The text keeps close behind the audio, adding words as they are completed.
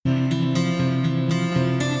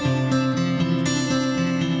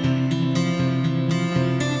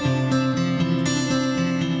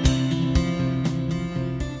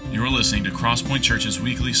Crosspoint Church's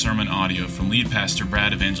weekly sermon audio from lead pastor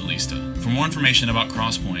Brad Evangelista. For more information about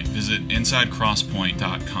Crosspoint, visit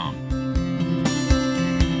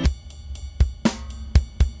insidecrosspoint.com.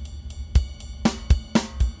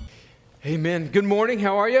 Amen. Good morning.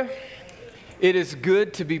 How are you? It is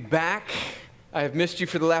good to be back. I have missed you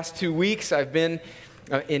for the last 2 weeks. I've been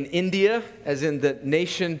in India, as in the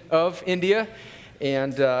nation of India.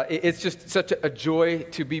 And it's just such a joy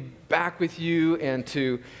to be back with you and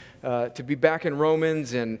to be back in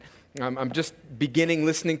Romans. And I'm just beginning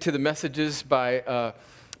listening to the messages by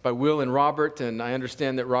Will and Robert. And I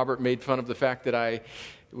understand that Robert made fun of the fact that I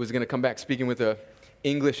was going to come back speaking with a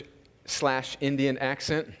English/Indian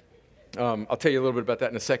accent. I'll tell you a little bit about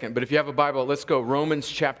that in a second. But if you have a Bible, let's go. Romans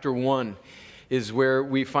chapter 1 is where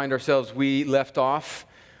we find ourselves. We left off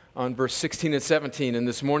on verse 16 and 17. And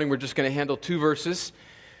this morning we're just going to handle two verses.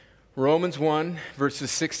 Romans 1,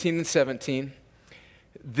 verses 16 and 17.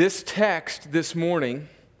 This text this morning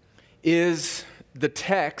is the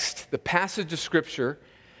text, the passage of Scripture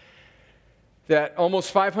that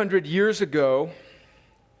almost 500 years ago,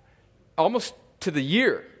 almost to the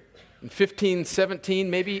year, in 1517,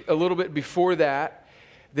 maybe a little bit before that,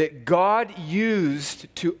 that God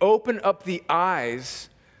used to open up the eyes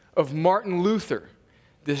of Martin Luther,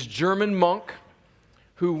 this German monk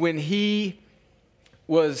who, when he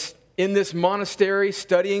was in this monastery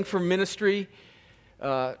studying for ministry,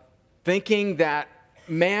 thinking that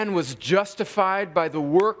man was justified by the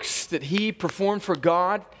works that he performed for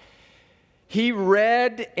God, he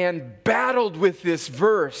read and battled with this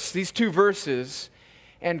verse, these two verses,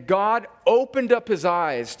 and God opened up his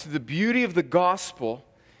eyes to the beauty of the gospel.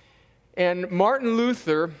 And Martin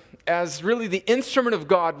Luther, as really the instrument of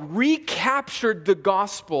God, recaptured the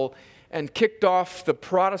gospel and kicked off the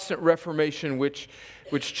Protestant Reformation, which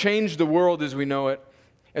changed the world as we knew it,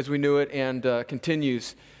 and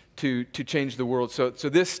continues to change the world. So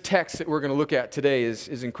this text that we're going to look at today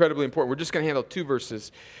is incredibly important. We're just going to handle two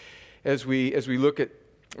verses as we look at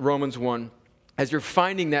Romans 1. As you're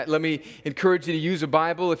finding that, let me encourage you to use a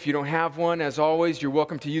Bible. If you don't have one, as always, you're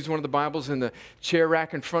welcome to use one of the Bibles in the chair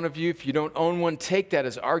rack in front of you. If you don't own one, take that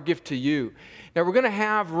as our gift to you. Now, we're going to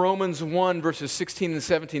have Romans 1, verses 16 and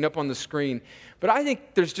 17 up on the screen. But I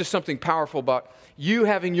think there's just something powerful about you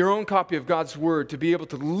having your own copy of God's Word, to be able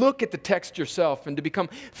to look at the text yourself and to become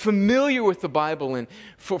familiar with the Bible, and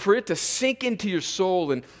for it to sink into your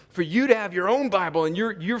soul, and for you to have your own Bible and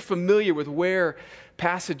you're familiar with where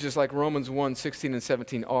passages like Romans 1, 16 and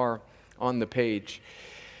 17 are on the page.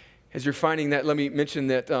 As you're finding that, let me mention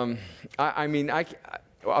that,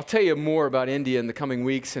 I'll tell you more about India in the coming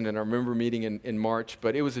weeks and in our member meeting in March,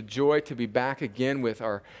 but it was a joy to be back again with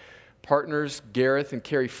our partners, Gareth and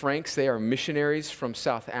Carrie Franks. They are missionaries from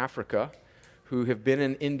South Africa who have been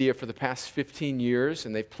in India for the past 15 years,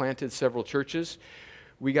 and they've planted several churches.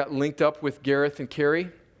 We got linked up with Gareth and Carrie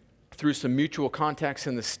through some mutual contacts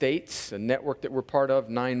in the States, a network that we're part of,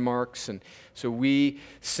 Nine Marks. And so we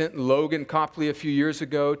sent Logan Copley a few years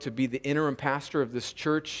ago to be the interim pastor of this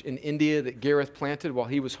church in India that Gareth planted while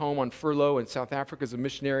he was home on furlough in South Africa as a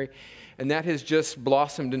missionary. And that has just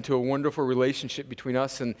blossomed into a wonderful relationship between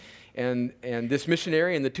us and this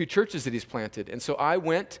missionary and the two churches that he's planted. And so I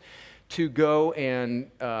went to go and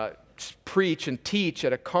preach and teach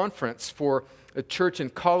at a conference for a church in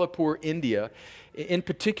Kolhapur, India, in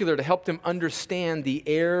particular to help them understand the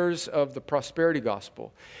heirs of the prosperity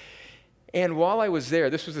gospel. And while I was there,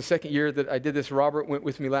 this was the second year that I did this. Robert went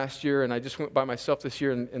with me last year, and I just went by myself this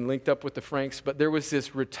year and linked up with the Franks. But there was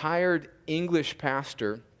this retired English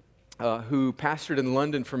pastor who pastored in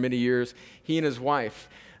London for many years. He and his wife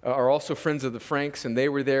are also friends of the Franks, and they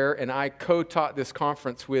were there. And I co-taught this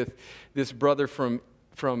conference with this brother from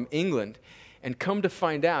England. And come to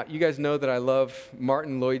find out, you guys know that I love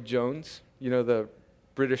Martin Lloyd-Jones. You know, the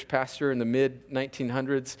British pastor in the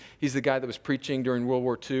mid-1900s. He's the guy that was preaching during World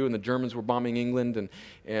War II, and the Germans were bombing England,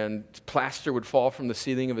 and plaster would fall from the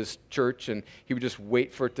ceiling of his church, and he would just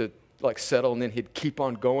wait for it to settle, and then he'd keep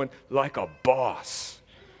on going like a boss.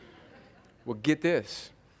 Well, get this.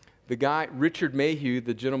 The guy, Richard Mayhew,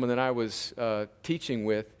 the gentleman that I was teaching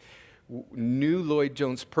with, knew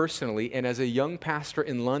Lloyd-Jones personally, and as a young pastor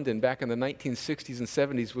in London back in the 1960s and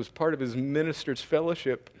 70s, was part of his minister's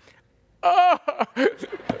fellowship.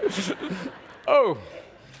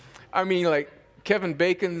 Kevin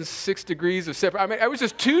Bacon's 6 degrees of separation. I was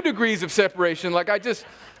just 2 degrees of separation. I just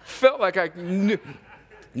felt like I knew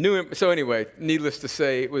him. So anyway, needless to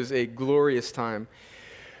say, it was a glorious time.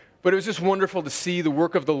 But it was just wonderful to see the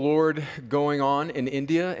work of the Lord going on in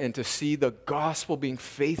India and to see the gospel being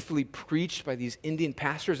faithfully preached by these Indian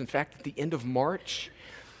pastors. In fact, at the end of March,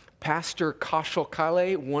 Pastor Kaushal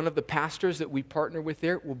Kale, one of the pastors that we partner with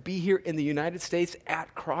there, will be here in the United States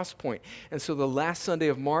at Crosspoint. And so the last Sunday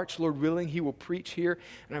of March, Lord willing, he will preach here.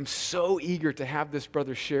 And I'm so eager to have this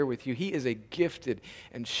brother share with you. He is a gifted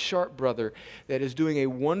and sharp brother that is doing a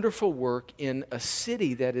wonderful work in a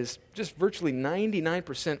city that is just virtually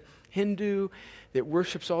 99% Hindu, that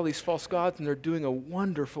worships all these false gods, and they're doing a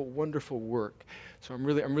wonderful, wonderful work. So I'm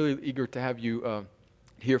really eager to have you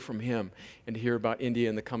hear from him and to hear about India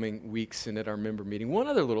in the coming weeks and at our member meeting. One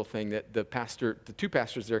other little thing that the two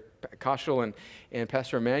pastors there, Kaushal and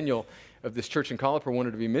Pastor Emmanuel of this church in Kolhapur,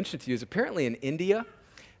 wanted to be mentioned to you is apparently in India,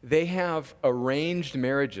 they have arranged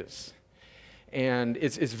marriages. And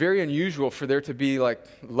it's very unusual for there to be like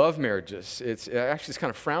love marriages. It's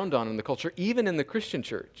kind of frowned on in the culture, even in the Christian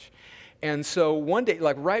church. And so one day,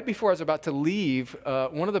 like right before I was about to leave,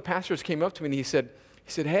 one of the pastors came up to me and he said,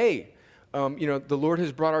 hey, the Lord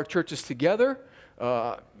has brought our churches together,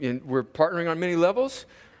 and we're partnering on many levels.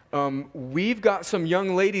 We've got some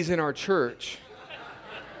young ladies in our church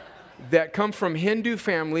that come from Hindu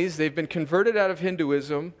families. They've been converted out of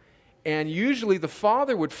Hinduism, and usually the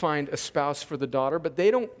father would find a spouse for the daughter, but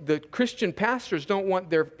the Christian pastors don't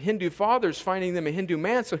want their Hindu fathers finding them a Hindu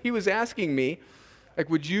man. So he was asking me, like,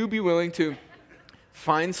 would you be willing to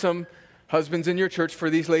find some husbands in your church for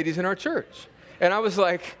these ladies in our church? And I was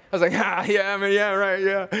like, yeah, man, yeah, right,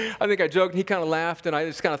 yeah. I think I joked, and he kind of laughed, and I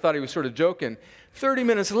just kind of thought he was sort of joking. 30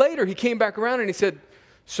 minutes later, he came back around, and he said,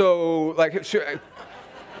 so, like,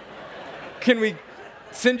 can we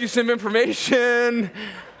send you some information?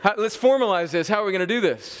 Let's formalize this. How are we going to do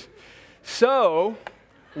this? So,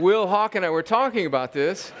 Will Hawk and I were talking about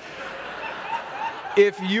this.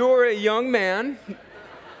 If you're a young man,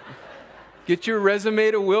 get your resume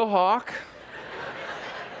to Will Hawk.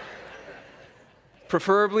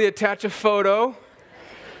 Preferably attach a photo,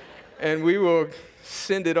 and we will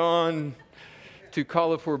send it on to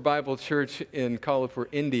Kolhapur Bible Church in Kolhapur,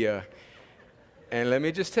 India. And let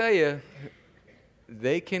me just tell you,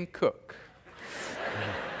 they can cook.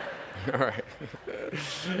 All right.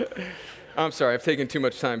 I'm sorry, I've taken too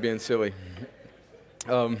much time being silly.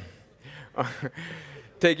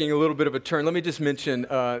 Taking a little bit of a turn, let me just mention,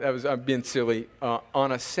 I'm being silly.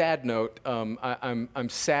 On a sad note, I'm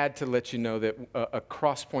sad to let you know that a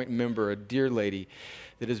Crosspoint member, a dear lady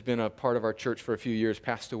that has been a part of our church for a few years,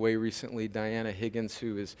 passed away recently. Diana Higgins,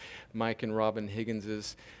 who is Mike and Robin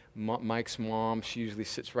Higgins' Mike's mom. She usually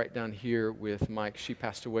sits right down here with Mike. She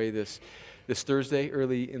passed away this Thursday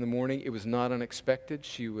early in the morning. It was not unexpected.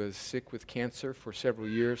 She was sick with cancer for several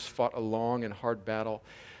years, fought a long and hard battle,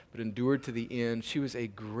 but endured to the end. She was a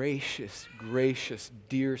gracious,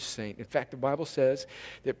 dear saint. In fact, the Bible says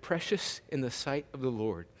that precious in the sight of the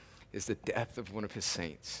Lord is the death of one of his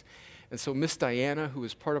saints. And so Miss Diana, who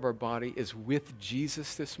is part of our body, is with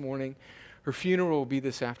Jesus this morning. Her funeral will be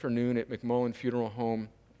this afternoon at McMullen Funeral Home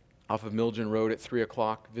off of Milgen Road at 3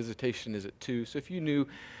 o'clock. Visitation is at 2. So if you knew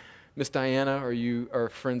Miss Diana, or you are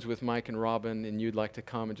friends with Mike and Robin, and you'd like to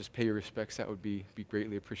come and just pay your respects, that would be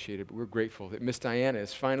greatly appreciated. But we're grateful that Miss Diana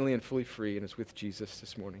is finally and fully free and is with Jesus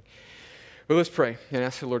this morning. Well, let's pray and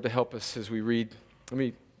ask the Lord to help us as we read. Let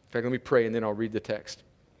me pray, and then I'll read the text.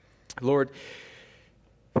 Lord,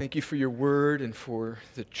 thank you for your word and for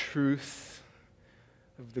the truth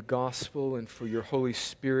of the gospel and for your Holy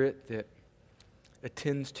Spirit that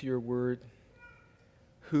attends to your word.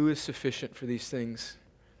 Who is sufficient for these things?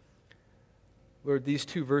 Lord, these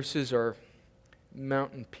two verses are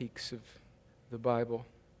mountain peaks of the Bible.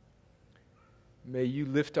 May you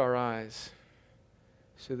lift our eyes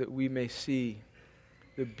so that we may see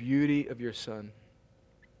the beauty of your Son,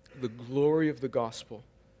 the glory of the gospel,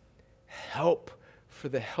 help for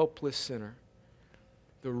the helpless sinner,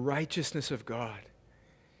 the righteousness of God.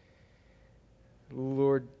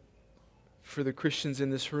 Lord, for the Christians in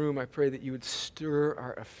this room, I pray that you would stir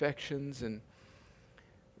our affections and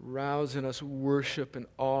rouse in us worship and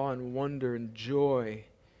awe and wonder and joy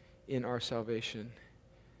in our salvation.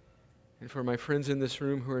 And for my friends in this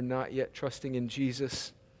room who are not yet trusting in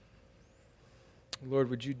Jesus, Lord,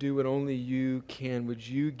 would you do what only you can? Would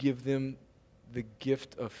you give them the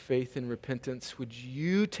gift of faith and repentance? Would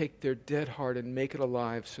you take their dead heart and make it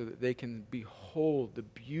alive so that they can behold the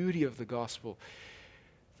beauty of the gospel,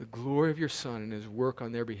 the glory of your Son and his work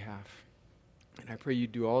on their behalf? And I pray you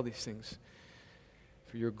do all these things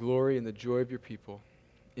for your glory and the joy of your people.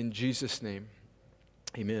 In Jesus' name,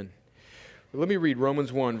 amen. Well, let me read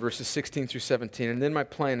Romans 1, verses 16 through 17, and then my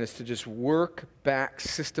plan is to just work back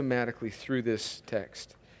systematically through this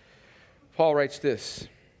text. Paul writes this: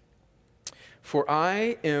 "For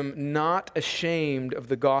I am not ashamed of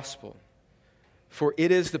the gospel, For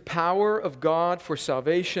it is the power of God for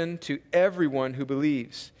salvation to everyone who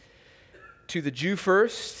believes, to the Jew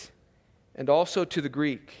first, and also to the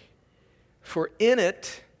Greek. For in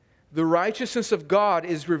it the righteousness of God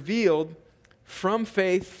is revealed from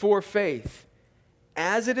faith for faith.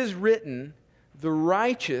 As it is written, the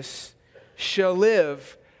righteous shall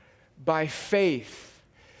live by faith.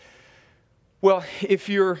 Well, if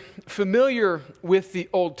you're familiar with the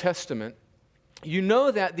Old Testament, you know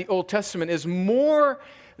that the Old Testament is more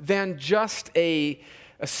than just a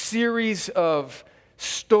series of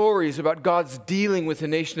stories about God's dealing with the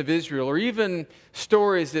nation of Israel, or even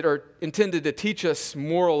stories that are intended to teach us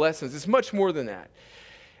moral lessons. It's much more than that.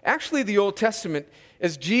 Actually, the Old Testament,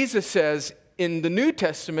 as Jesus says in the New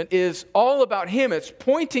Testament, is all about Him. It's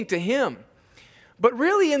pointing to Him. But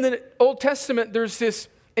really, in the Old Testament, there's this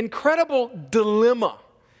incredible dilemma.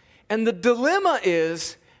 And the dilemma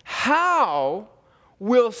is, how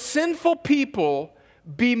will sinful people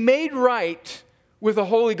be made right with a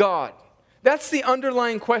holy God? That's the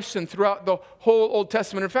underlying question throughout the whole Old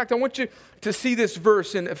Testament. In fact, I want you to see this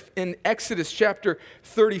verse in Exodus chapter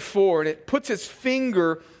 34, and it puts its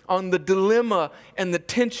finger on the dilemma and the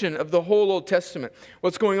tension of the whole Old Testament.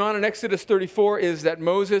 What's going on in Exodus 34 is that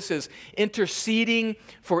Moses is interceding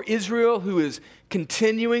for Israel, who is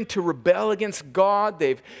continuing to rebel against God.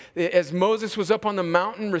 As Moses was up on the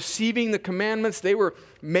mountain receiving the commandments, they were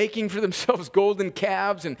making for themselves golden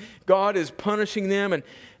calves, and God is punishing them, and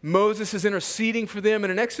Moses is interceding for them.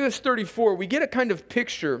 And in Exodus 34, we get a kind of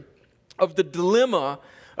picture of the dilemma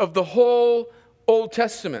of the whole Old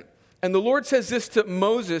Testament. And the Lord says this to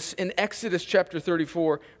Moses in Exodus chapter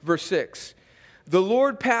 34, verse 6. The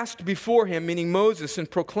Lord passed before him, meaning Moses, and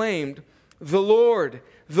proclaimed, the Lord,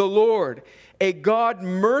 a God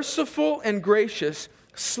merciful and gracious,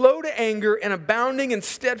 slow to anger and abounding in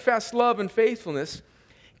steadfast love and faithfulness,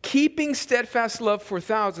 keeping steadfast love for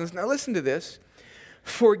thousands. Now listen to this.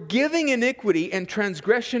 Forgiving iniquity and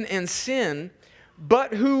transgression and sin,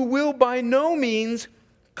 but who will by no means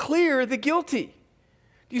clear the guilty.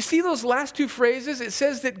 Do you see those last two phrases? It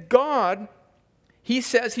says that God, He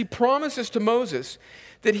promises to Moses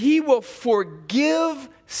that He will forgive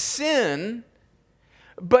sin,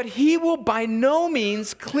 but He will by no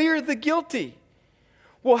means clear the guilty.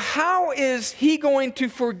 Well, how is He going to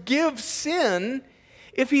forgive sin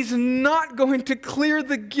if He's not going to clear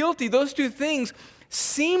the guilty? Those two things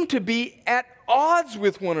seem to be at odds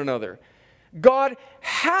with one another. God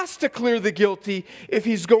has to clear the guilty if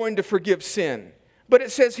He's going to forgive sin. But it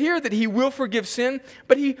says here that He will forgive sin,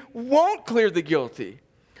 but He won't clear the guilty.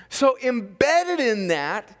 So embedded in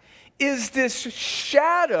that is this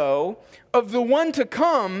shadow of the one to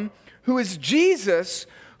come, who is Jesus,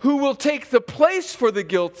 who will take the place for the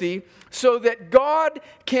guilty so that God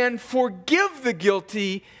can forgive the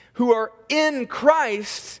guilty who are in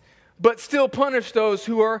Christ, but still punish those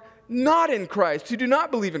who are not in Christ, who do not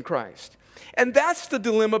believe in Christ. And that's the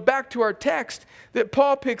dilemma, back to our text, that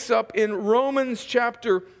Paul picks up in Romans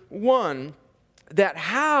chapter 1, that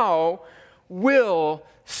how will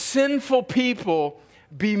sinful people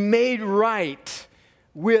be made right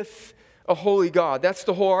with a holy God? That's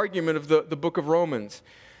the whole argument of the book of Romans.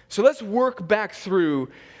 So let's work back through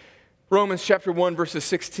Romans chapter 1, verses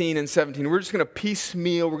 16 and 17. We're just going to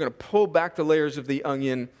piecemeal, we're going to pull back the layers of the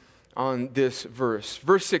onion on this verse.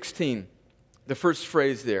 Verse 16, the first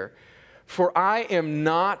phrase there. For I am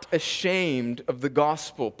not ashamed of the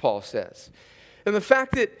gospel, Paul says. And the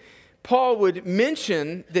fact that Paul would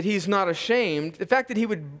mention that he's not ashamed, the fact that he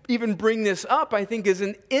would even bring this up, I think, is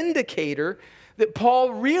an indicator that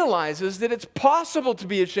Paul realizes that it's possible to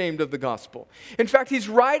be ashamed of the gospel. In fact, he's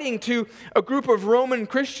writing to a group of Roman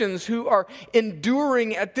Christians who are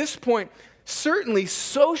enduring, at this point, certainly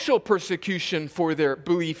social persecution for their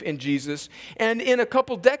belief in Jesus. And in a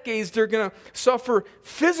couple decades, they're going to suffer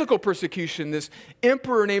physical persecution. This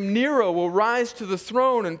emperor named Nero will rise to the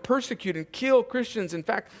throne and persecute and kill Christians. In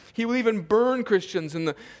fact, he will even burn Christians in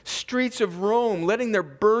the streets of Rome, letting their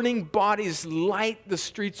burning bodies light the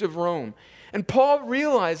streets of Rome. And Paul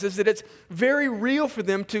realizes that it's very real for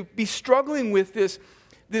them to be struggling with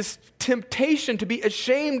this temptation to be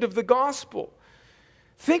ashamed of the gospel.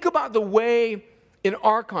 Think about the way, in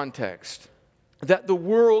our context, that the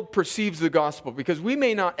world perceives the gospel, because we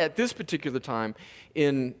may not, at this particular time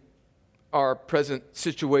in our present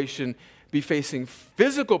situation, be facing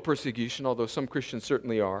physical persecution, although some Christians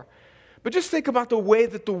certainly are. But just think about the way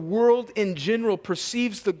that the world in general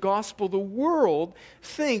perceives the gospel. The world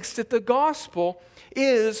thinks that the gospel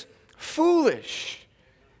is foolish.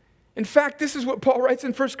 In fact, this is what Paul writes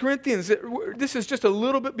in 1 Corinthians. This is just a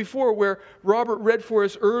little bit before where Robert read for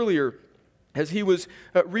us earlier. as he was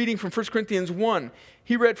reading from 1 Corinthians 1.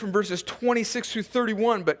 He read from verses 26 through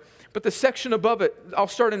 31, but the section above it, I'll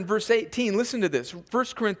start in verse 18. Listen to this. 1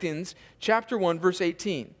 Corinthians chapter 1, verse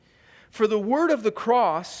 18. For the word of the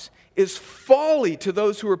cross is folly to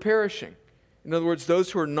those who are perishing. In other words,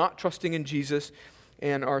 those who are not trusting in Jesus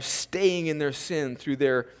and are staying in their sin through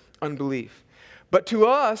their unbelief. But to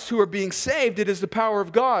us who are being saved, it is the power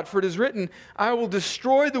of God. For it is written, I will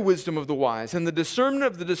destroy the wisdom of the wise, and the discernment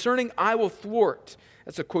of the discerning I will thwart.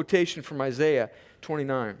 That's a quotation from Isaiah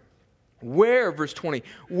 29. Where, verse 20,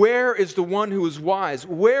 where is the one who is wise?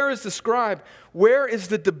 Where is the scribe? Where is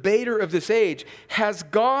the debater of this age? Has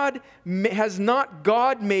not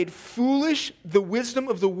God made foolish the wisdom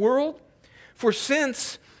of the world? For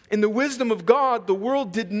since in the wisdom of God, the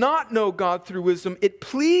world did not know God through wisdom, it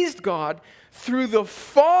pleased God through the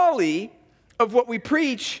folly of what we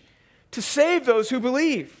preach to save those who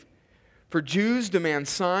believe. For Jews demand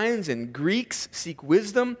signs and Greeks seek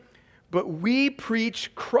wisdom, but we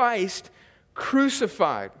preach Christ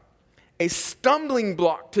crucified, a stumbling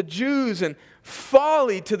block to Jews and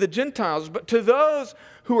folly to the Gentiles. But to those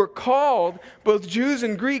who are called, both Jews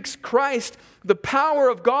and Greeks, Christ, the power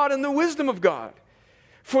of God and the wisdom of God.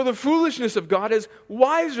 For the foolishness of God is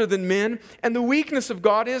wiser than men, and the weakness of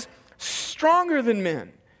God is stronger than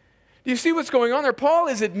men. Do you see what's going on there? Paul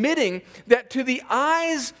is admitting that to the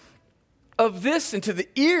eyes of this and to the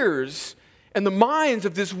ears and the minds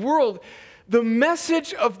of this world, the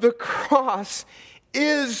message of the cross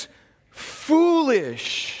is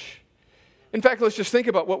foolish. In fact, let's just think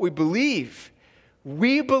about what we believe.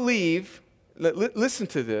 We believe, listen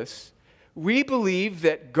to this, we believe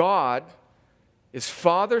that God is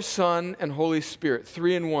Father, Son, and Holy Spirit,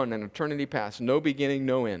 3 in 1, and eternity past, no beginning,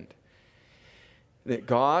 no end. That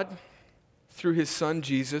God, through His Son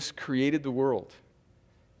Jesus, created the world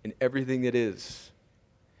and everything that is,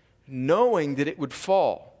 knowing that it would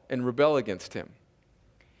fall and rebel against Him.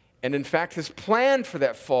 And in fact, His plan for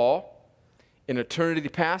that fall, in eternity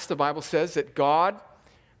past, the Bible says that God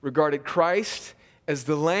regarded Christ as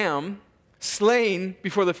the Lamb slain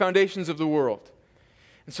before the foundations of the world.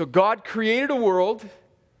 And so God created a world,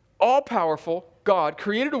 all-powerful God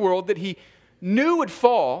created a world that He knew would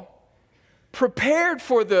fall, prepared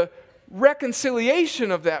for the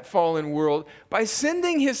reconciliation of that fallen world by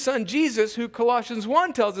sending His Son Jesus, who Colossians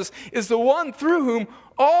 1 tells us is the one through whom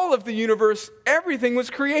all of the universe, everything was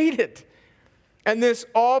created. And this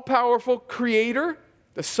all-powerful Creator,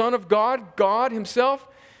 the Son of God, God Himself,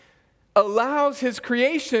 allows His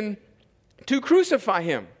creation to crucify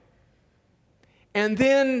Him, and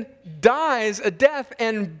then dies a death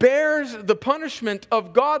and bears the punishment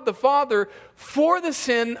of God the Father for the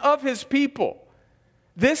sin of His people.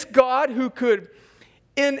 This God who could,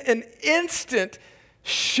 in an instant,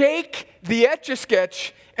 shake the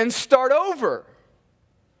Etch-a-Sketch and start over,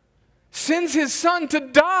 sends His Son to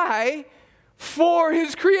die for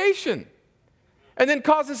His creation, and then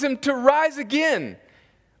causes Him to rise again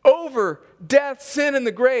over death, sin, and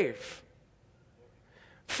the grave.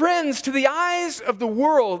 Friends, to the eyes of the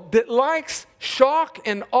world that likes shock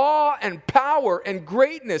and awe and power and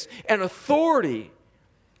greatness and authority,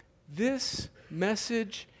 this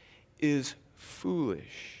message is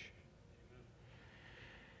foolish.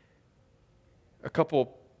 A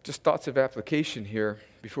couple just thoughts of application here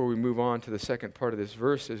before we move on to the second part of this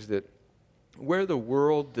verse is that where the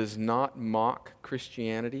world does not mock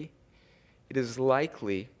Christianity, it is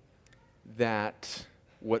likely that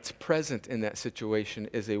what's present in that situation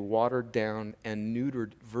is a watered-down and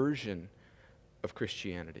neutered version of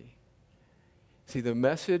Christianity. See, the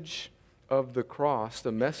message of the cross,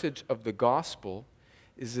 the message of the gospel,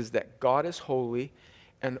 is that God is holy,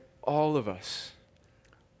 and all of us,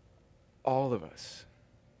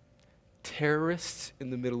 terrorists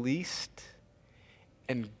in the Middle East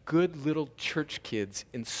and good little church kids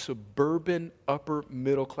in suburban upper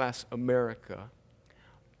middle class America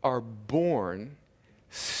are born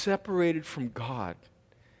separated from God,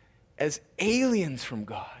 as aliens from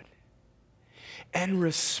God. And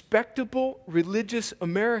respectable religious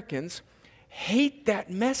Americans hate that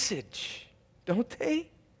message, don't they?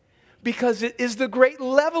 Because it is the great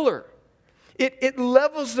leveler. It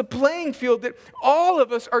levels the playing field that all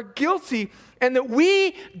of us are guilty and that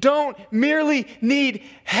we don't merely need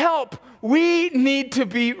help. We need to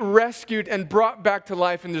be rescued and brought back to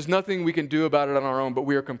life, and there's nothing we can do about it on our own, but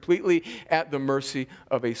we are completely at the mercy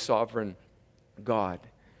of a sovereign God.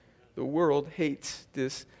 The world hates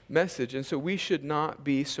this message, and so we should not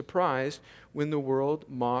be surprised when the world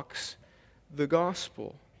mocks the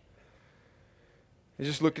gospel. I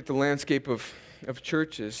just look at the landscape of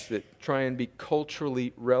churches that try and be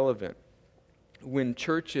culturally relevant. when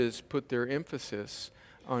churches put their emphasis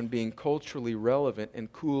on being culturally relevant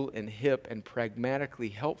and cool and hip and pragmatically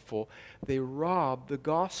helpful, they rob the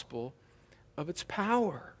gospel of its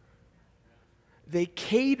power. They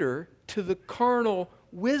cater to the carnal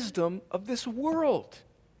wisdom of this world.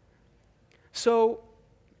 So,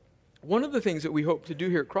 one of the things that we hope to do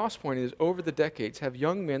here at Crosspoint is, over the decades, have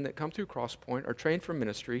young men that come through Crosspoint, are trained for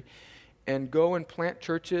ministry, and go and plant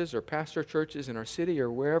churches or pastor churches in our city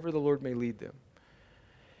or wherever the Lord may lead them.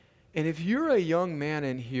 And if you're a young man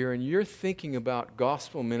in here and you're thinking about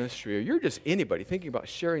gospel ministry, or you're just anybody thinking about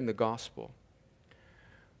sharing the gospel,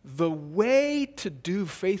 the way to do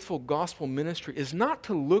faithful gospel ministry is not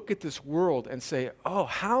to look at this world and say, oh,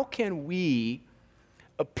 how can we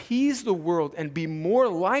appease the world and be more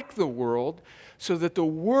like the world so that the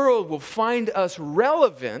world will find us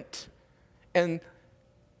relevant and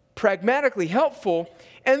pragmatically helpful,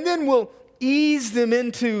 and then we'll ease them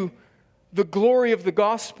into the glory of the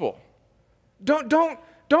gospel. Don't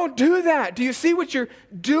do that. Do you see what you're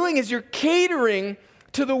doing is you're catering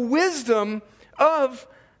to the wisdom of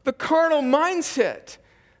the carnal mindset.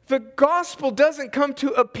 The gospel doesn't come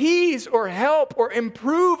to appease or help or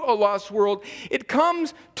improve a lost world. It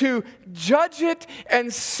comes to judge it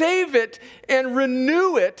and save it and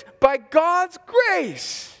renew it by God's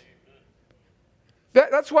grace.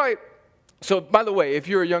 That's why. So, by the way, if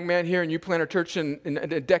you're a young man here and you plant a church in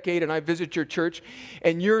a decade and I visit your church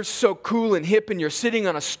and you're so cool and hip and you're sitting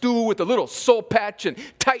on a stool with a little soul patch and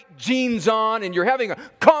tight jeans on and you're having a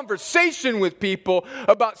conversation with people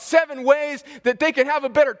about 7 ways that they can have a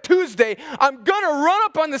better Tuesday, I'm going to run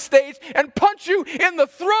up on the stage and punch you in the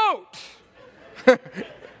throat.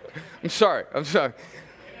 I'm sorry.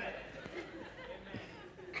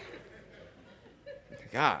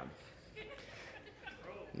 God.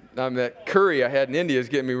 That curry I had in India is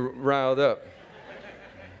getting me riled up.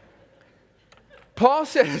 Paul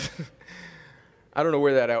says, I don't know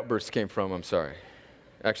where that outburst came from, I'm sorry.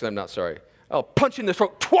 Actually, I'm not sorry. I'll punch you in the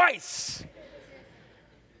throat twice.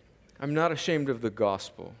 I'm not ashamed of the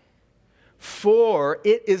gospel, for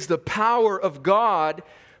it is the power of God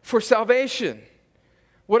for salvation.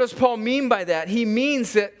 What does Paul mean by that? He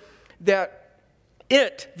means that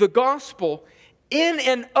the gospel, in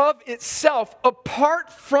and of itself,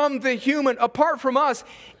 apart from the human, apart from us,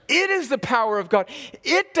 it is the power of God.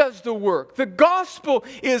 It does the work. The gospel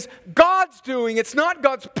is God's doing. It's not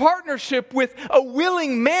God's partnership with a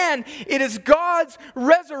willing man. It is God's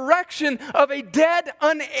resurrection of a dead,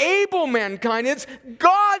 unable mankind. It's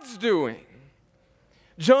God's doing.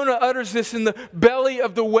 Jonah utters this in the belly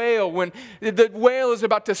of the whale. When the whale is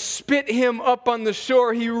about to spit him up on the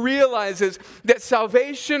shore, he realizes that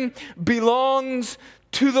salvation belongs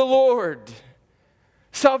to the Lord.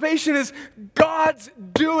 Salvation is God's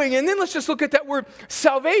doing. And then let's just look at that word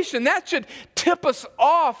salvation. That should tip us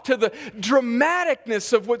off to the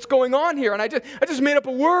dramaticness of what's going on here. And I just made up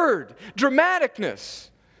a word, dramaticness.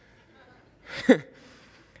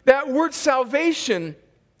 That word salvation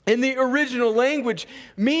in the original language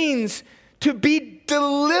means to be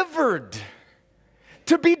delivered.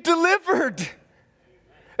 To be delivered.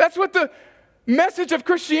 That's what the message of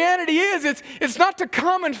Christianity is. It's not to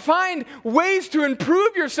come and find ways to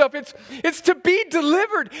improve yourself. It's to be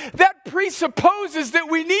delivered. That presupposes that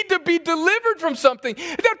we need to be delivered from something.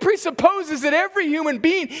 That presupposes that every human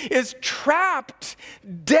being is trapped,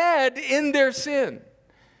 dead in their sin.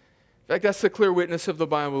 In fact, that's the clear witness of the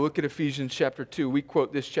Bible. Look at Ephesians chapter 2. We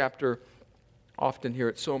quote this chapter often here.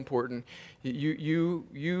 It's so important. You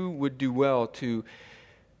would do well to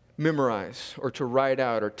memorize or to write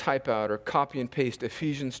out or type out or copy and paste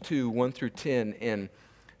Ephesians 2, 1 through 10 and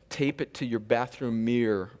tape it to your bathroom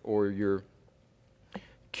mirror or your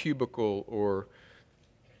cubicle or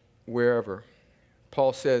wherever.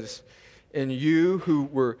 Paul says, "And you who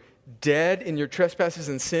were dead in your trespasses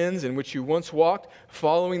and sins in which you once walked,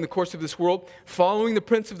 following the course of this world, following the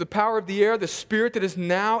prince of the power of the air, the spirit that is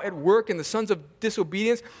now at work in the sons of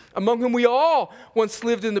disobedience, among whom we all once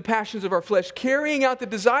lived in the passions of our flesh, carrying out the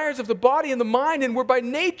desires of the body and the mind, and were by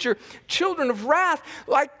nature children of wrath,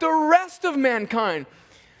 like the rest of mankind."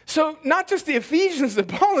 So not just the Ephesians that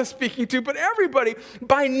Paul is speaking to, but everybody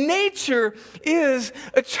by nature is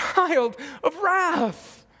a child of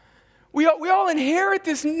wrath. We all inherit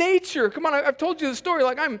this nature. Come on, I've told you the story.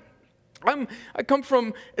 Like I come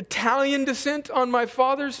from Italian descent on my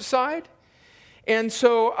father's side, and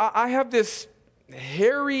so I have this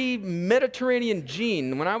hairy Mediterranean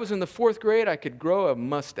gene. When I was in the 4th grade, I could grow a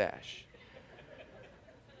mustache,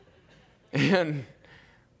 and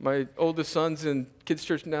my oldest son's in kids'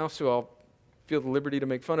 church now, so I'll feel the liberty to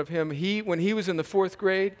make fun of him. When he was in the 4th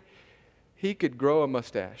grade, he could grow a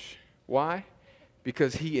mustache. Why?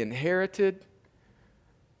 because he inherited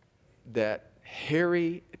that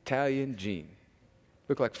hairy Italian gene.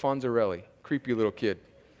 Looked like Fonzarelli, creepy little kid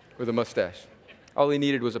with a mustache. All he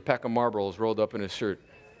needed was a pack of Marlboros rolled up in his shirt.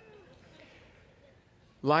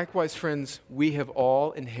 Likewise, friends, we have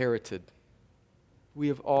all inherited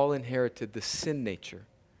the sin nature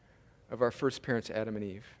of our first parents, Adam and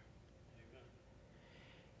Eve.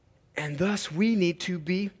 And thus, we need to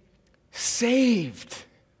be saved.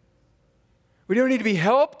 We don't need to be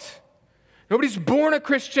helped. Nobody's born a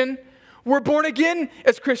Christian. We're born again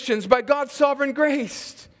as Christians by God's sovereign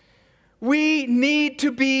grace. We need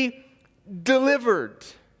to be delivered.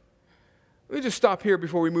 Let me just stop here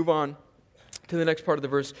before we move on to the next part of the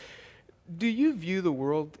verse. Do you view the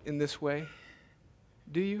world in this way?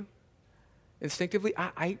 Do you? Instinctively?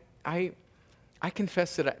 I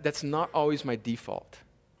confess that that's not always my default.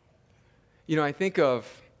 You know, I think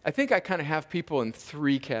I kind of have people in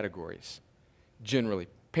three categories, generally,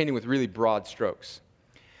 painting with really broad strokes.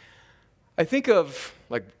 I think of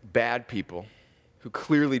like bad people who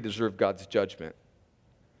clearly deserve God's judgment.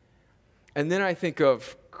 And then I think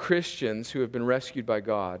of Christians who have been rescued by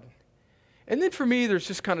God. And then for me, there's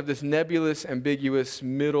just kind of this nebulous, ambiguous,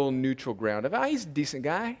 middle, neutral ground of, he's a decent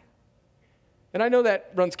guy. And I know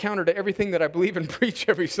that runs counter to everything that I believe and preach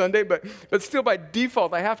every Sunday, but still by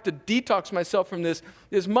default, I have to detox myself from this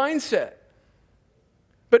mindset.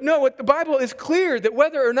 But no, what the Bible is clear that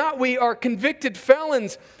whether or not we are convicted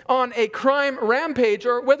felons on a crime rampage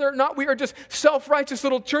or whether or not we are just self-righteous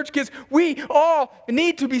little church kids, we all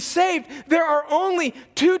need to be saved. There are only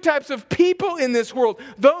two types of people in this world,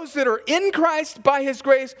 those that are in Christ by His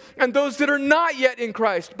grace and those that are not yet in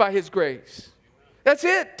Christ by His grace. That's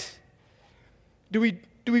it. Do we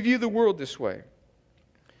view the world this way?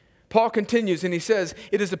 Paul continues and he says,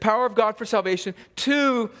 it is the power of God for salvation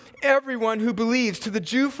to everyone who believes, to the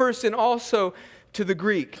Jew first and also to the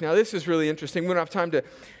Greek. Now this is really interesting. We don't have time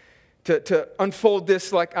to unfold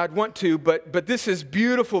this like I'd want to, but this is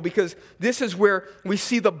beautiful because this is where we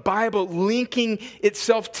see the Bible linking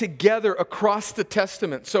itself together across the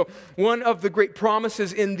Testament. So one of the great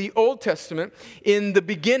promises in the Old Testament, in the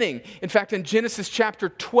beginning, in fact in Genesis chapter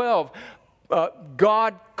 12,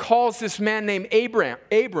 God calls this man named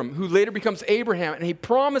Abram, who later becomes Abraham, and he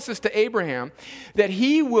promises to Abraham that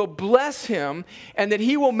he will bless him and that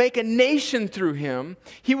he will make a nation through him.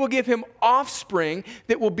 He will give him offspring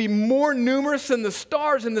that will be more numerous than the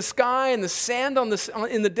stars in the sky and the sand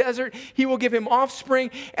in the desert. He will give him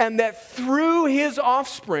offspring, and that through his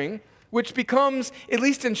offspring, which becomes, at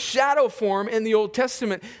least in shadow form in the Old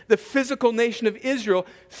Testament, the physical nation of Israel,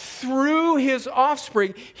 through his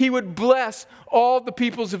offspring, he would bless all the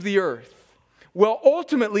peoples of the earth. Well,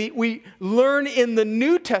 ultimately, we learn in the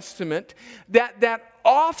New Testament that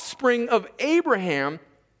offspring of Abraham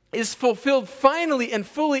is fulfilled finally and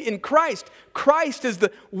fully in Christ. Christ is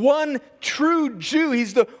the one true Jew.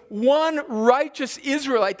 He's the one righteous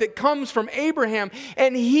Israelite that comes from Abraham,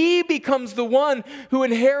 and he becomes the one who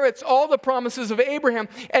inherits all the promises of Abraham.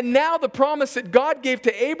 And now the promise that God gave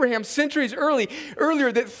to Abraham centuries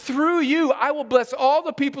earlier, that through you I will bless all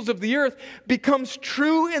the peoples of the earth, becomes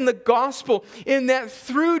true in the gospel, in that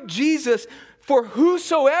through Jesus, for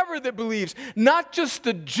whosoever that believes, not just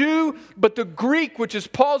the Jew, but the Greek, which is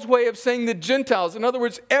Paul's way of saying the Gentiles. In other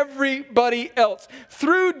words, everybody else.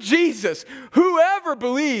 Through Jesus, whoever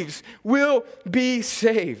believes will be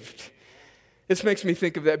saved. This makes me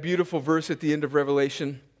think of that beautiful verse at the end of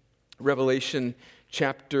Revelation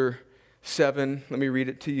chapter 7. Let me read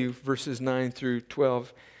it to you, verses 9 through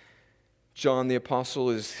 12. John the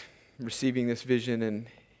apostle is receiving this vision, and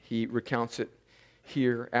he recounts it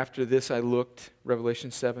here. After this I looked,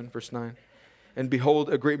 Revelation 7, verse 9, and behold,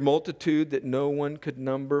 a great multitude that no one could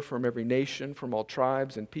number, from every nation, from all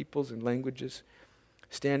tribes and peoples and languages,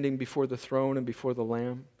 standing before the throne and before the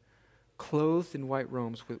Lamb, clothed in white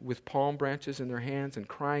robes, with palm branches in their hands, and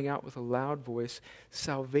crying out with a loud voice,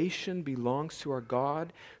 salvation belongs to our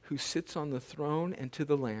God who sits on the throne and to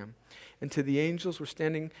the Lamb. And to the angels were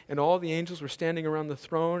standing, and all the angels were standing around the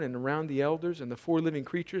throne and around the elders and the four living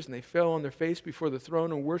creatures, and they fell on their face before the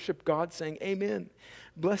throne and worshiped God, saying, Amen.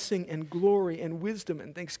 Blessing and glory and wisdom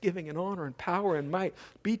and thanksgiving and honor and power and might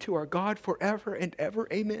be to our God forever and ever.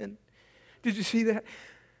 Amen. Did you see that?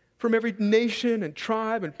 From every nation and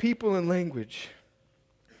tribe and people and language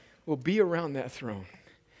will be around that throne.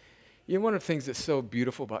 You know, one of the things that's so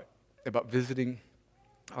beautiful about visiting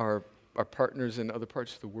our partners in other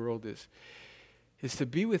parts of the world is to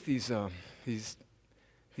be with these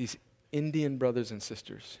Indian brothers and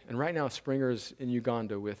sisters. And right now, Springer's in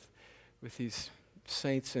Uganda with these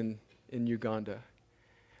saints in Uganda.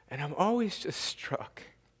 And I'm always just struck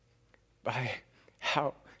by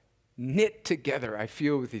how knit together I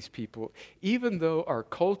feel with these people, even though our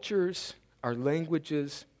cultures, our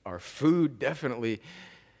languages, our food definitely,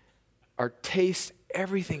 our taste,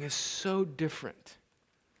 everything is so different.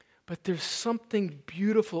 But there's something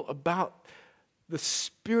beautiful about the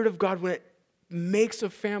Spirit of God when it makes a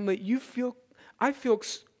family. I feel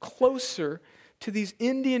closer to these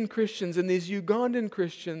Indian Christians and these Ugandan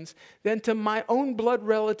Christians than to my own blood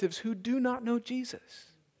relatives who do not know Jesus.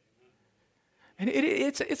 And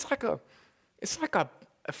it's like a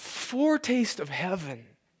foretaste of heaven.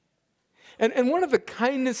 And one of the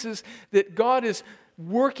kindnesses that God is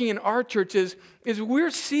working in our church is we're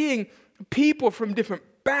seeing people from different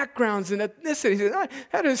backgrounds and ethnicities.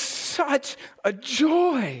 That is such a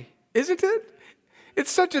joy, isn't it? It's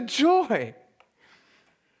such a joy.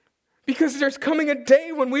 Because there's coming a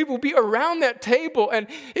day when we will be around that table and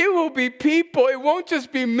it will be people. It won't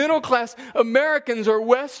just be middle-class Americans or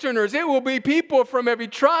Westerners. It will be people from every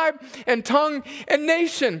tribe and tongue and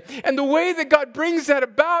nation. And the way that God brings that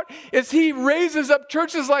about is He raises up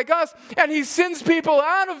churches like us and He sends people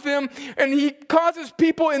out of them and He causes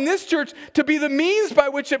people in this church to be the means by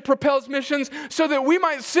which it propels missions so that we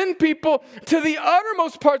might send people to the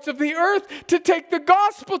uttermost parts of the earth to take the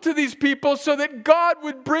gospel to these people so that God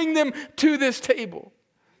would bring them to this table.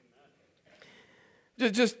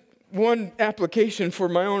 Just one application for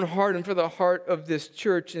my own heart and for the heart of this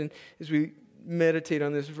church, and as we meditate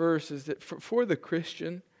on this verse, is that for the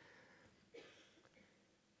Christian,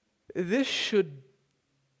 this should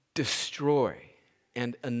destroy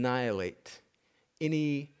and annihilate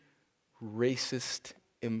any racist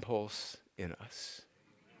impulse in us.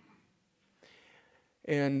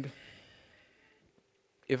 And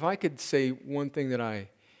if I could say one thing that I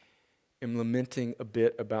am lamenting a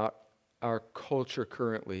bit about our culture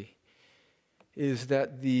currently, is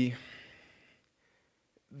that the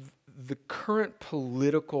current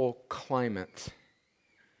political climate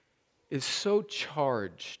is so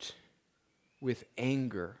charged with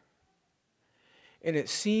anger. And it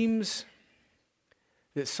seems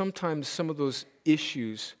that sometimes some of those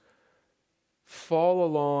issues fall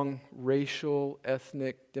along racial,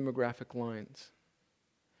 ethnic, demographic lines.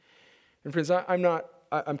 And friends, I'm not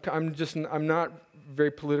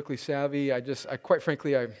very politically savvy. Quite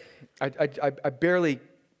frankly, I barely,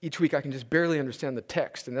 each week I can just barely understand the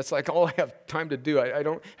text, and that's like all I have time to do. I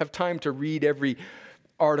don't have time to read every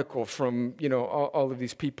article from, all of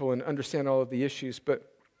these people and understand all of the issues, but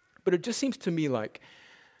it just seems to me like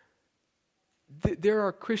there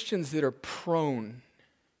are Christians that are prone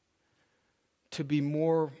to be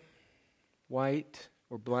more white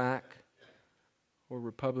or black or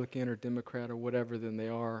Republican or Democrat or whatever than they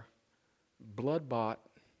are blood-bought,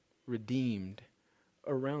 redeemed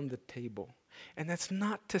around the table. And that's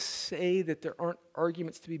not to say that there aren't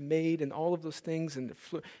arguments to be made and all of those things. And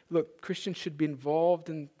look, Christians should be involved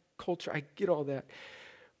in culture. I get all that.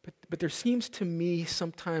 But there seems to me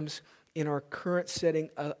sometimes in our current setting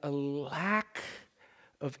a lack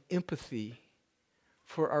of empathy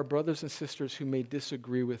for our brothers and sisters who may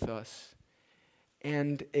disagree with us,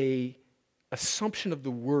 and a assumption of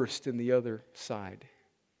the worst in the other side.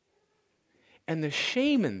 And the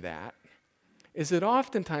shame in that is that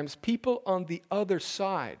oftentimes people on the other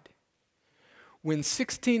side, when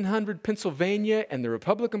 1600 Pennsylvania and the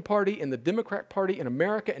Republican Party and the Democrat Party in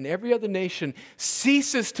America and every other nation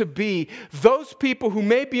ceases to be, those people who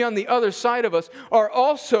may be on the other side of us are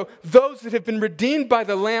also those that have been redeemed by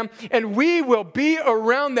the Lamb, and we will be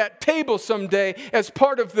around that table someday as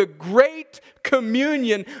part of the great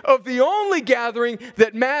communion of the only gathering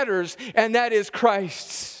that matters, and that is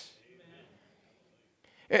Christ's.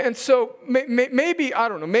 And so maybe, I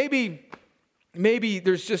don't know, maybe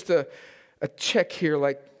there's just a check here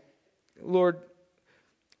like, Lord,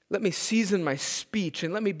 let me season my speech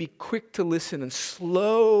and let me be quick to listen and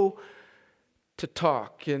slow to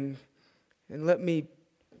talk, and let me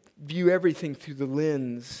view everything through the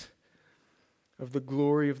lens of the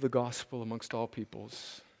glory of the gospel amongst all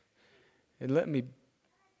peoples. And let me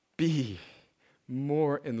be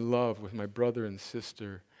more in love with my brother and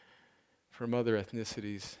sister from other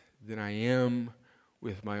ethnicities than I am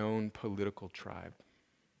with my own political tribe.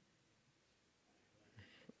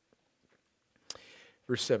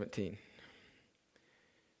 Verse 17.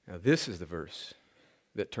 Now this is the verse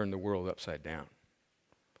that turned the world upside down.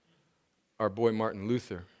 Our boy Martin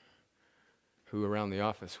Luther, who around the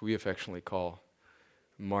office we affectionately call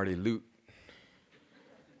Marty Loot,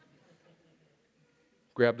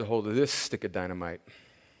 grabbed a hold of this stick of dynamite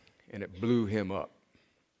and it blew him up.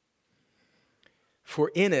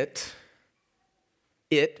 For in it,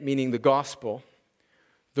 meaning the gospel,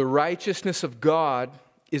 the righteousness of God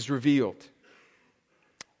is revealed,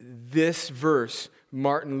 this verse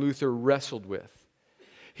Martin Luther wrestled with.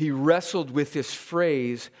 He wrestled with this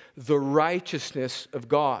phrase, the righteousness of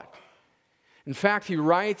God. In fact, he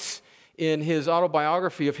writes in his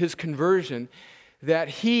autobiography of his conversion that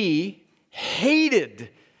he hated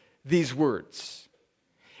these words.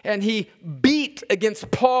 And he beat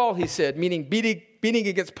against Paul, he said, meaning beating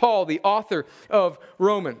against Paul, the author of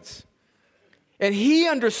Romans. And he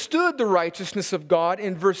understood the righteousness of God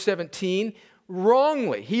in verse 17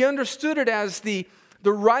 wrongly. He understood it as the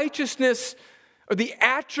righteousness or the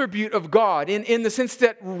attribute of God in the sense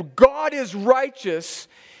that God is righteous,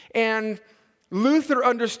 and Luther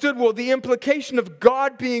understood, well, the implication of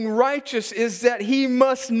God being righteous is that he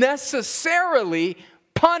must necessarily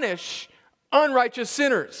punish unrighteous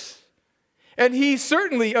sinners. And he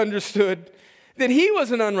certainly understood that he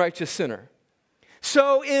was an unrighteous sinner.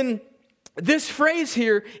 So in this phrase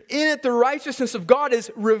here, in it the righteousness of God is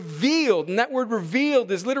revealed. And that word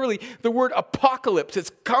revealed is literally the word apocalypse.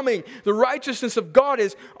 It's coming. The righteousness of God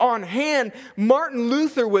is on hand. Martin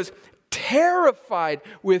Luther was terrified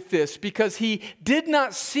with this because he did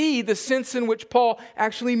not see the sense in which Paul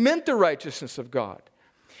actually meant the righteousness of God.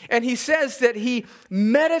 And he says that he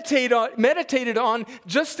meditated on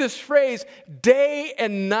just this phrase day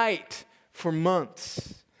and night for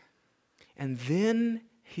months. And then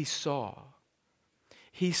he saw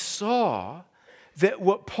that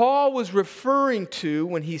what Paul was referring to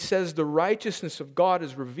when he says the righteousness of God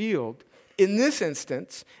is revealed, in this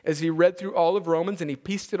instance, as he read through all of Romans and he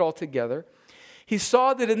pieced it all together, he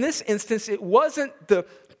saw that in this instance it wasn't the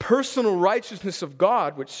personal righteousness of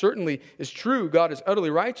God, which certainly is true, God is utterly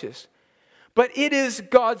righteous, but it is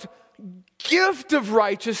God's gift of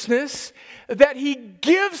righteousness that he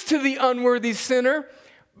gives to the unworthy sinner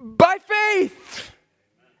by faith.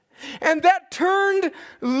 And that turned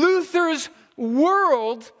Luther's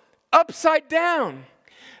world upside down.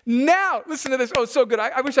 Now, listen to this. Oh, it's so good.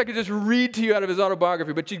 I wish I could just read to you out of his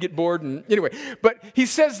autobiography, but you'd get bored. But he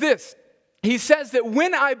says this. He says that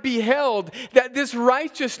when I beheld that this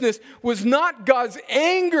righteousness was not God's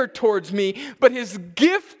anger towards me, but his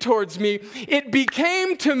gift towards me, it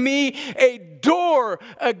became to me a door,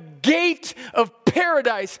 a gate of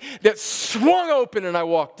paradise that swung open and I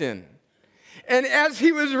walked in. And as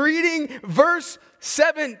he was reading verse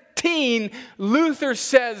 17, Luther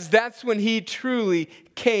says that's when he truly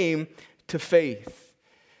came to faith.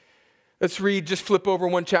 Let's read, just flip over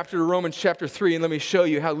one chapter to Romans chapter 3, and let me show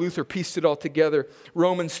you how Luther pieced it all together.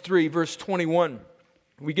 Romans 3, verse 21.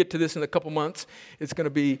 We get to this in a couple months. It's going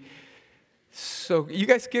to be so... You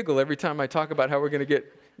guys giggle every time I talk about how we're going to get...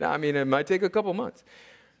 it might take a couple months.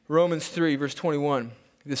 Romans 3, verse 21.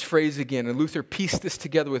 This phrase again, and Luther pieced this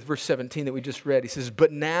together with verse 17 that we just read. He says,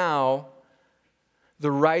 but now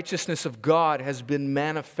the righteousness of God has been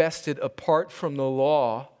manifested apart from the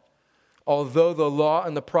law, although the law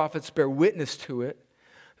and the prophets bear witness to it.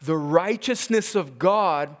 The righteousness of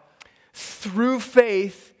God through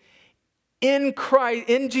faith in Christ,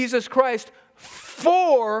 in Jesus Christ,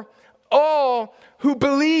 for all who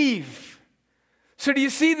believe. So do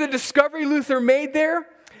you see the discovery Luther made there?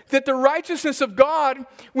 That the righteousness of God,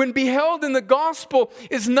 when beheld in the gospel,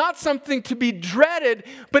 is not something to be dreaded,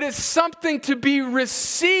 but it's something to be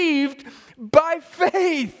received by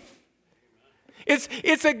faith.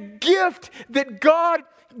 It's a gift that God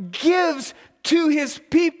gives to his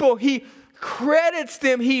people. He credits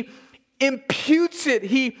them. He imputes it.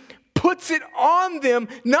 He puts it on them,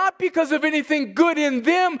 not because of anything good in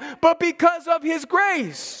them, but because of his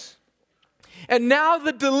grace. And now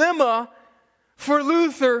the dilemma for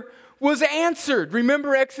Luther was answered.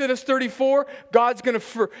 Remember Exodus 34?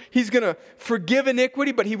 He's going to forgive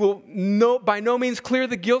iniquity, but he will by no means clear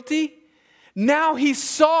the guilty. Now he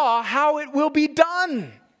saw how it will be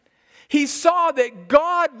done. He saw that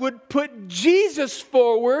God would put Jesus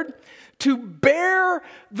forward to bear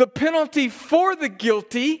the penalty for the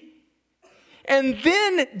guilty. And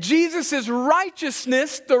then Jesus'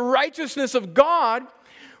 righteousness, the righteousness of God,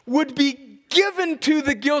 would be given to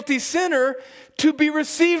the guilty sinner to be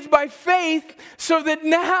received by faith, so that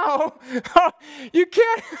now you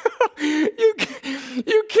can't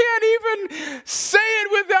even say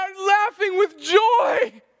it without laughing with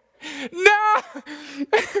joy. Now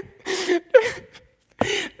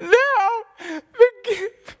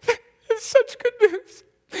it's such good news.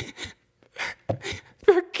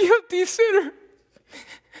 The guilty sinner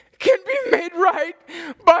can be made right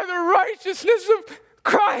by the righteousness of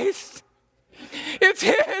Christ. It's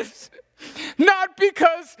his, not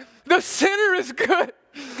because the sinner is good,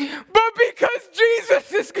 but because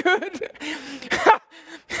Jesus is good.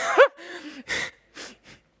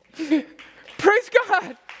 Praise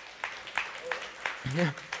God.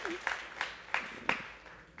 Yeah.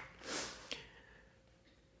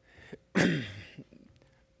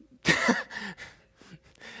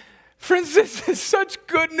 much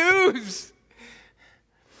good news.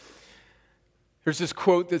 There's this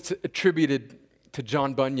quote that's attributed to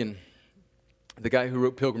John Bunyan, the guy who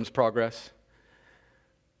wrote Pilgrim's Progress.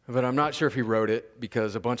 But I'm not sure if he wrote it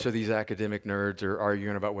because a bunch of these academic nerds are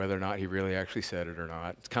arguing about whether or not he really actually said it or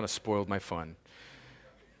not. It's kind of spoiled my fun.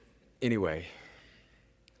 Anyway,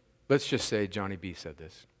 let's just say Johnny B said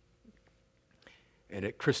this. And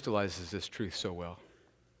it crystallizes this truth so well.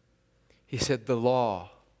 He said the law,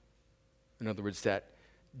 in other words, that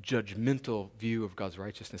judgmental view of God's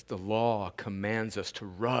righteousness, the law commands us to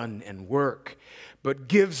run and work, but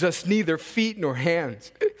gives us neither feet nor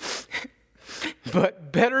hands.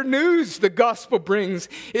 But better news the gospel brings.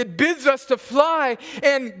 It bids us to fly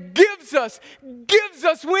and gives us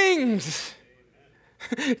wings.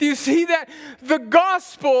 Do you see that? The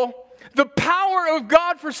gospel, the power of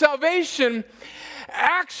God for salvation,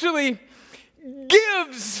 actually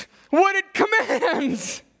gives what it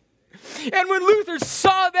commands. And when Luther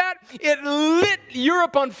saw that, it lit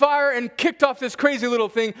Europe on fire and kicked off this crazy little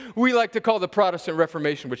thing we like to call the Protestant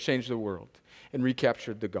Reformation, which changed the world and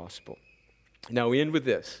recaptured the gospel. Now we end with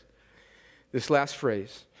this last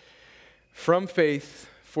phrase, from faith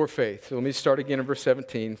for faith. So let me start again in verse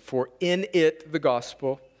 17. For in it, the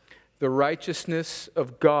gospel, the righteousness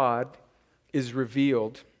of God is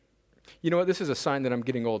revealed. You know what? This is a sign that I'm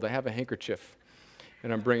getting old. I have a handkerchief,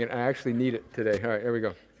 and I actually need it today. All right, there we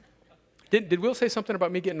go. Did Will say something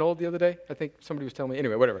about me getting old the other day? I think somebody was telling me.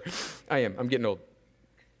 Anyway, whatever. I'm getting old.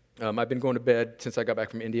 I've been going to bed since I got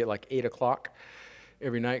back from India at like 8 o'clock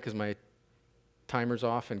every night because my timer's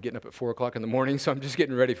off and getting up at 4 o'clock in the morning. So I'm just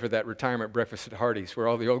getting ready for that retirement breakfast at Hardee's where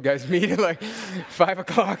all the old guys meet at like 5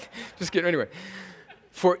 o'clock. Just getting, anyway.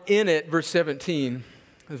 For in it, verse 17,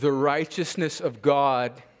 the righteousness of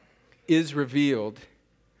God is revealed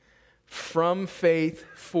from faith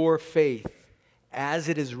for faith. As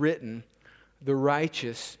it is written, the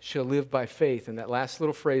righteous shall live by faith. And that last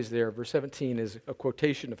little phrase there, verse 17, is a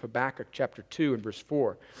quotation of Habakkuk chapter 2 and verse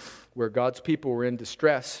 4, where God's people were in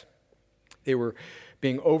distress. They were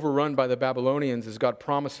being overrun by the Babylonians as God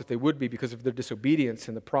promised that they would be because of their disobedience.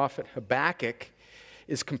 And the prophet Habakkuk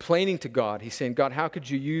is complaining to God. He's saying, God, how could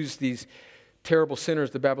you use these terrible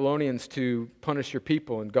sinners, the Babylonians, to punish your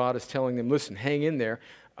people? And God is telling them, listen, hang in there.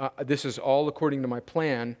 This is all according to my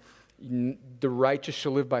plan. The righteous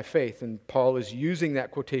shall live by faith. And Paul is using that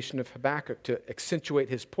quotation of Habakkuk to accentuate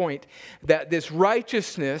his point that this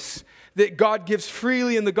righteousness that God gives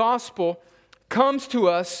freely in the gospel comes to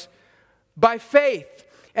us by faith.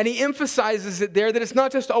 And he emphasizes it there that it's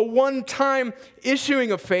not just a one-time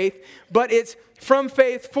issuing of faith, but it's from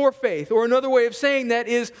faith for faith. Or another way of saying that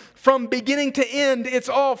is from beginning to end, it's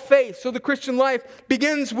all faith. So the Christian life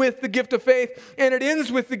begins with the gift of faith and it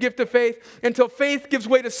ends with the gift of faith until faith gives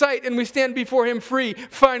way to sight and we stand before him free,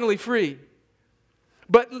 finally free.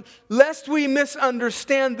 But lest we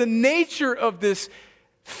misunderstand the nature of this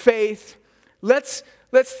faith, let's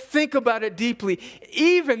think about it deeply.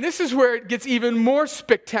 This is where it gets even more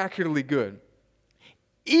spectacularly good.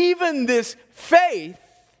 Even this faith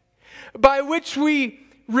by which we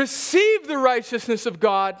receive the righteousness of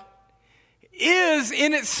God is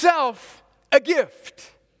in itself a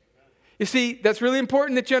gift. You see, that's really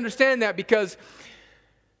important that you understand that because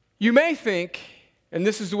you may think, and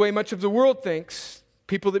this is the way much of the world thinks,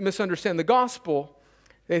 people that misunderstand the gospel,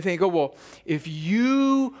 they think, oh, well, if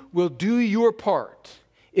you will do your part,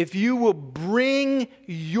 if you will bring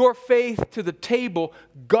your faith to the table,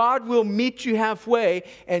 God will meet you halfway,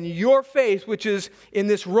 and your faith, which is in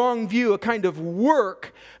this wrong view a kind of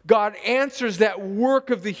work, God answers that work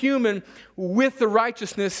of the human with the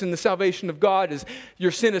righteousness and the salvation of God as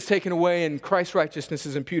your sin is taken away and Christ's righteousness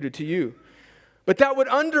is imputed to you. But that would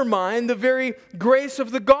undermine the very grace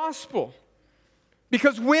of the gospel.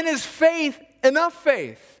 Because when is faith enough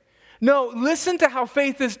faith? No, listen to how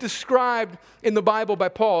faith is described in the Bible by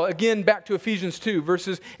Paul. Again, back to Ephesians 2,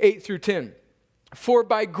 verses 8 through 10. For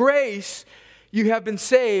by grace you have been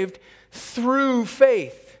saved through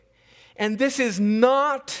faith. And this is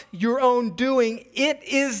not your own doing. It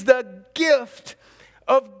is the gift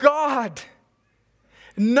of God.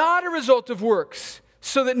 Not a result of works,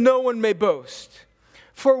 so that no one may boast.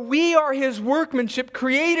 For we are his workmanship,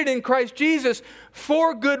 created in Christ Jesus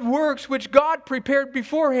for good works, which God prepared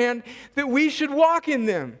beforehand that we should walk in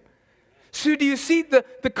them. So do you see the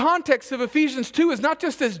context of Ephesians 2 is not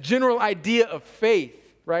just this general idea of faith,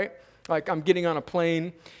 right? Like I'm getting on a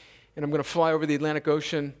plane and I'm going to fly over the Atlantic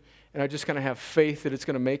Ocean and I just kind of have faith that it's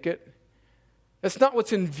going to make it. That's not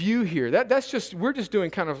what's in view here. We're just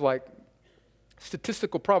doing kind of like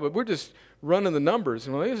statistical probability. We're just running the numbers,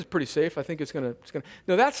 and well, this is pretty safe. I think it's going to.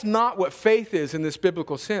 No, that's not what faith is in this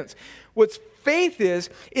biblical sense. What faith is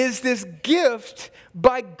this gift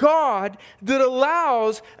by God that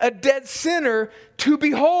allows a dead sinner to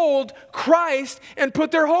behold Christ and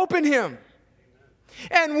put their hope in Him.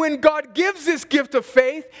 And when God gives this gift of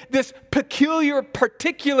faith, this peculiar,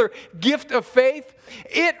 particular gift of faith,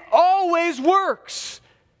 it always works.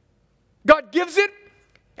 God gives it,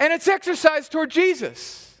 and it's exercised toward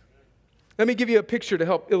Jesus. Let me give you a picture to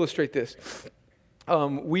help illustrate this.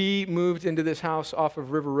 We moved into this house off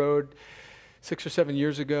of River Road 6 or 7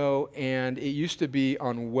 years ago, and it used to be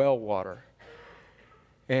on well water.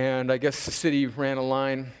 And I guess the city ran a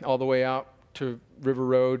line all the way out to River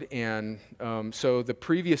Road, and so the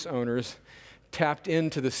previous owners tapped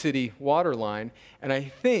into the city water line, and I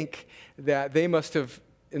think that they must have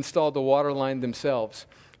installed the water line themselves,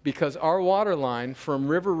 because our water line from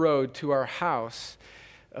River Road to our house,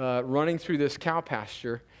 running through this cow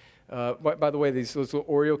pasture, by the way, those little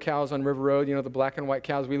Oreo cows on River Road, the black and white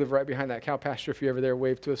cows, we live right behind that cow pasture. If you're ever there,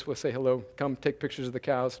 wave to us, we'll say hello, come take pictures of the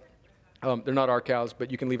cows. They're not our cows,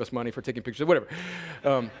 but you can leave us money for taking pictures, whatever.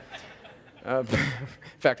 In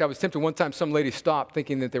fact, I was tempted one time, some lady stopped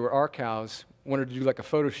thinking that they were our cows, wanted to do like a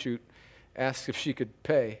photo shoot, asked if she could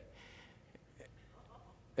pay.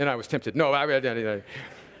 And I was tempted. No, I.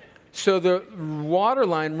 So the water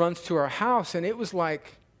line runs to our house, and it was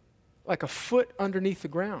like a foot underneath the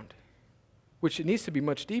ground, which it needs to be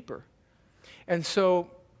much deeper. And so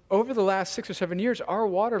over the last 6 or 7 years, our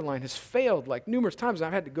water line has failed like numerous times. And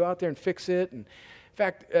I've had to go out there and fix it. And in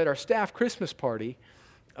fact, at our staff Christmas party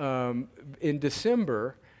in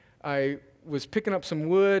December, I was picking up some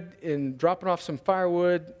wood and dropping off some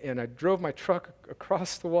firewood, and I drove my truck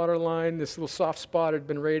across the water line. This little soft spot had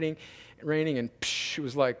been raining, and it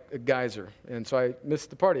was like a geyser. And so I missed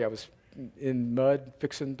the party. I was in mud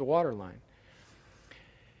fixing the water line.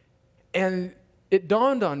 And it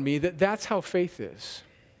dawned on me that that's how faith is.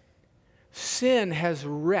 Sin has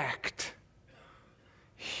wrecked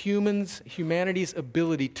humanity's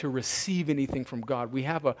ability to receive anything from God. We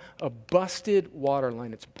have a busted water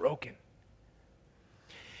line. It's broken.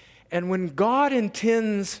 And when God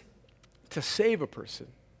intends to save a person,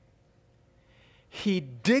 He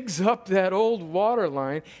digs up that old water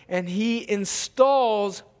line and He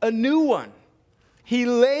installs a new one. He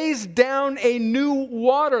lays down a new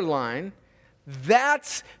water line.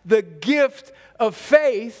 That's the gift of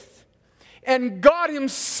faith. And God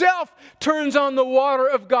Himself turns on the water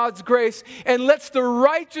of God's grace and lets the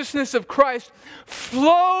righteousness of Christ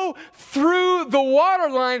flow through the water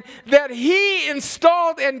line that He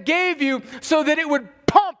installed and gave you so that it would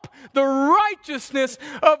pump the righteousness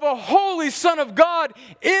of a holy Son of God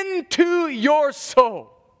into your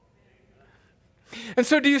soul. And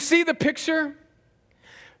so do you see the picture?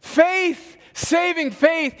 Faith, saving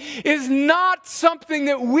faith, is not something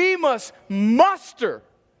that we must muster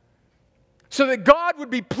so that God would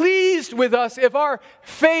be pleased with us if our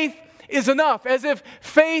faith is enough. As if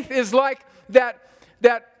faith is like that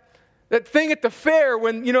thing at the fair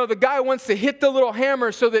when, the guy wants to hit the little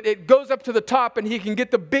hammer so that it goes up to the top and he can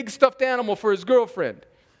get the big stuffed animal for his girlfriend.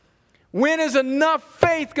 When is enough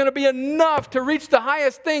faith going to be enough to reach the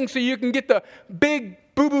highest thing so you can get the big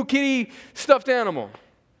boo-boo kitty stuffed animal?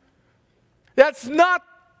 That's not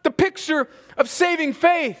the picture of saving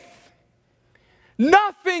faith.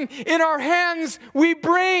 Nothing in our hands we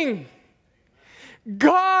bring.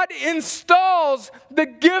 God installs the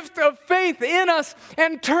gift of faith in us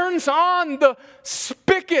and turns on the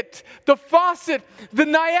spigot, the faucet, the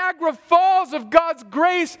Niagara Falls of God's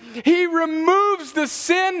grace. He removes the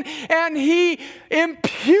sin and He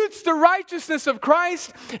imputes the righteousness of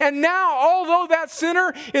Christ. And now, although that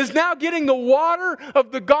sinner is now getting the water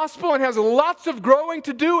of the gospel and has lots of growing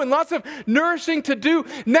to do and lots of nourishing to do,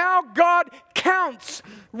 now God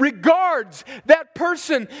regards that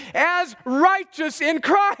person as righteous in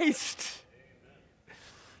Christ.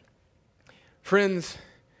 Friends,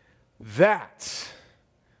 that's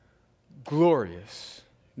glorious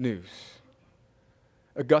news.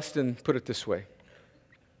 Augustine put it this way.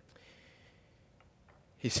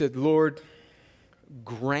 He said, Lord,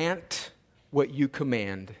 grant what you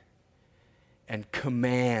command and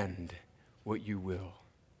command what you will.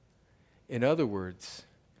 In other words,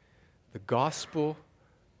 the gospel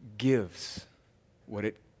gives what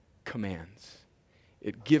it commands.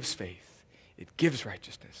 It gives faith. It gives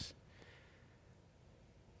righteousness.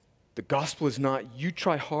 The gospel is not you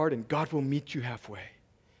try hard and God will meet you halfway.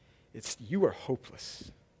 It's you are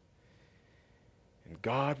hopeless. And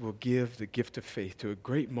God will give the gift of faith to a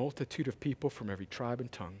great multitude of people from every tribe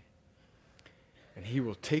and tongue. And He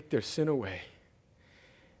will take their sin away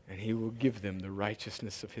and he will give them the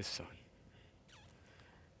righteousness of his Son.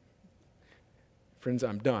 Friends,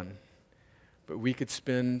 I'm done, but we could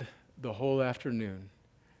spend the whole afternoon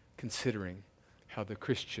considering how the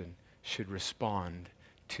Christian should respond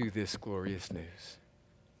to this glorious news.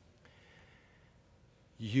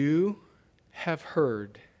 You have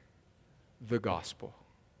heard the gospel.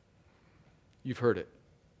 You've heard it.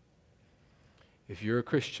 If you're a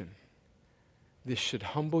Christian, this should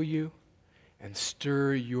humble you and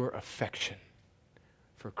stir your affection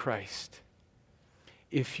for Christ.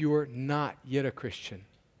 If you're not yet a Christian,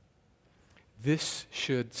 this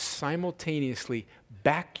should simultaneously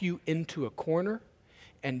back you into a corner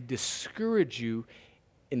and discourage you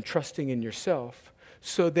in trusting in yourself,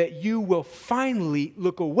 so that you will finally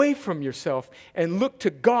look away from yourself and look to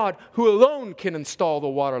God, who alone can install the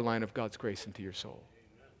waterline of God's grace into your soul.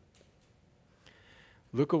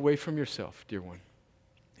 Look away from yourself, dear one,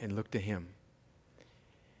 and look to him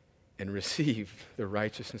and receive the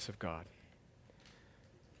righteousness of God.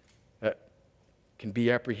 That can be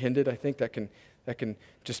apprehended, I think. That can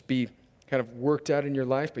just be kind of worked out in your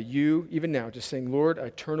life. But you, even now, just saying, Lord, I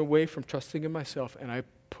turn away from trusting in myself and I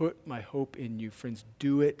put my hope in you. Friends,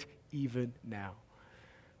 do it even now.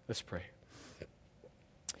 Let's pray.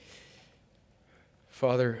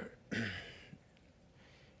 Father,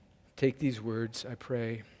 take these words, I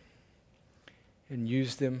pray, and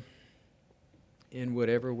use them in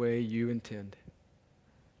whatever way you intend.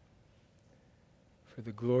 For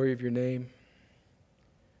the glory of your name,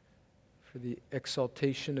 for the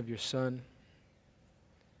exaltation of your Son,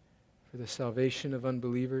 for the salvation of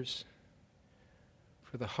unbelievers,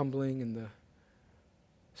 for the humbling and the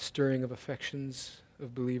stirring of affections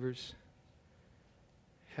of believers.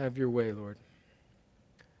 Have your way, Lord.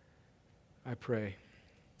 I pray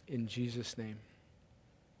in Jesus' name.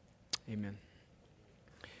 Amen.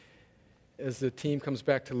 As the team comes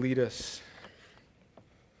back to lead us,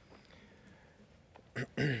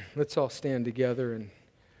 let's all stand together and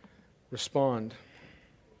respond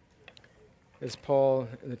as Paul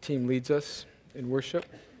and the team leads us in worship.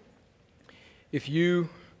 If you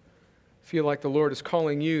feel like the Lord is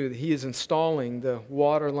calling you, that he is installing the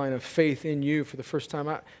waterline of faith in you for the first time,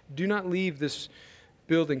 do not leave this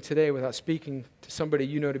building today without speaking to somebody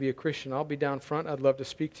you know to be a Christian. I'll be down front. I'd love to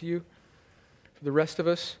speak to you. For the rest of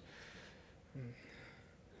us,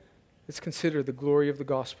 let's consider the glory of the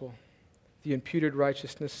gospel, the imputed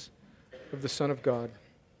righteousness of the Son of God.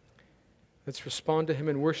 Let's respond to him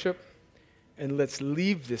in worship, and let's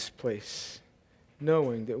leave this place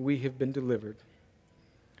knowing that we have been delivered.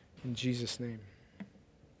 In Jesus' name.